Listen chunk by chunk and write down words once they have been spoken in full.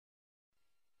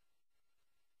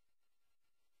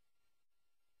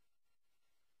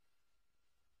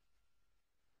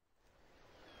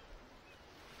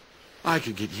I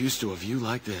could get used to a view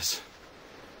like this.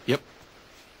 Yep,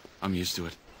 I'm used to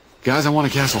it. Guys, I want a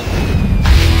castle.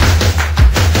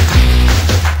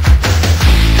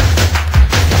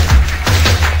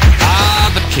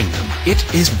 Ah, the kingdom. It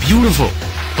is beautiful.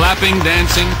 Clapping,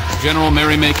 dancing, general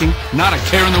merrymaking, not a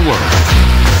care in the world.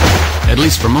 At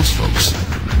least for most folks.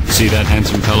 See that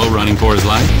handsome fellow running for his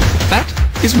life? That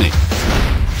is me.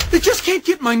 They just can't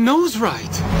get my nose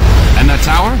right. And that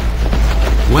tower?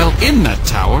 Well, in that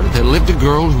tower, there lived a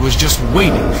girl who was just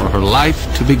waiting for her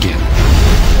life to begin.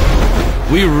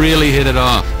 We really hit it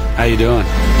off. How you doing?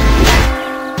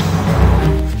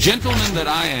 Gentleman that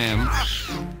I am,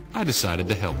 I decided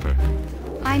to help her.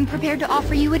 I'm prepared to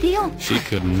offer you a deal. She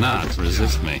could not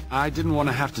resist me. I didn't want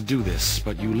to have to do this,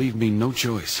 but you leave me no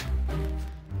choice.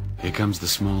 Here comes the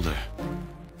smolder.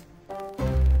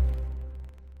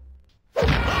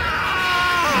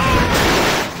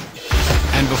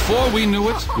 And before we knew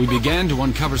it, we began to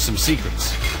uncover some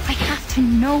secrets. I have to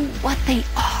know what they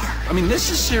are. I mean,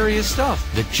 this is serious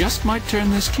stuff that just might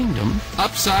turn this kingdom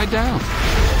upside down.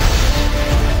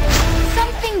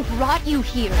 Something brought you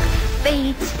here.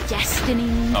 Fate,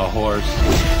 destiny. A horse.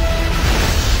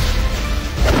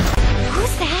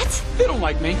 Who's that? They don't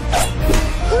like me.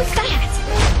 Who's that?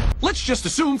 Let's just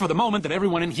assume for the moment that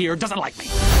everyone in here doesn't like me.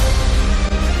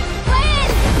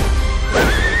 Flynn!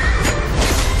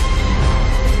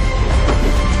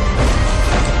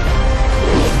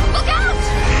 Look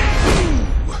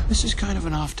out! This is kind of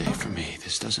an off day for me.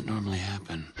 This doesn't normally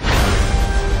happen.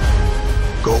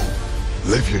 Go.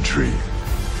 Live your dream.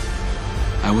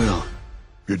 I will.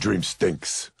 Your dream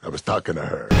stinks. I was talking to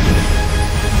her.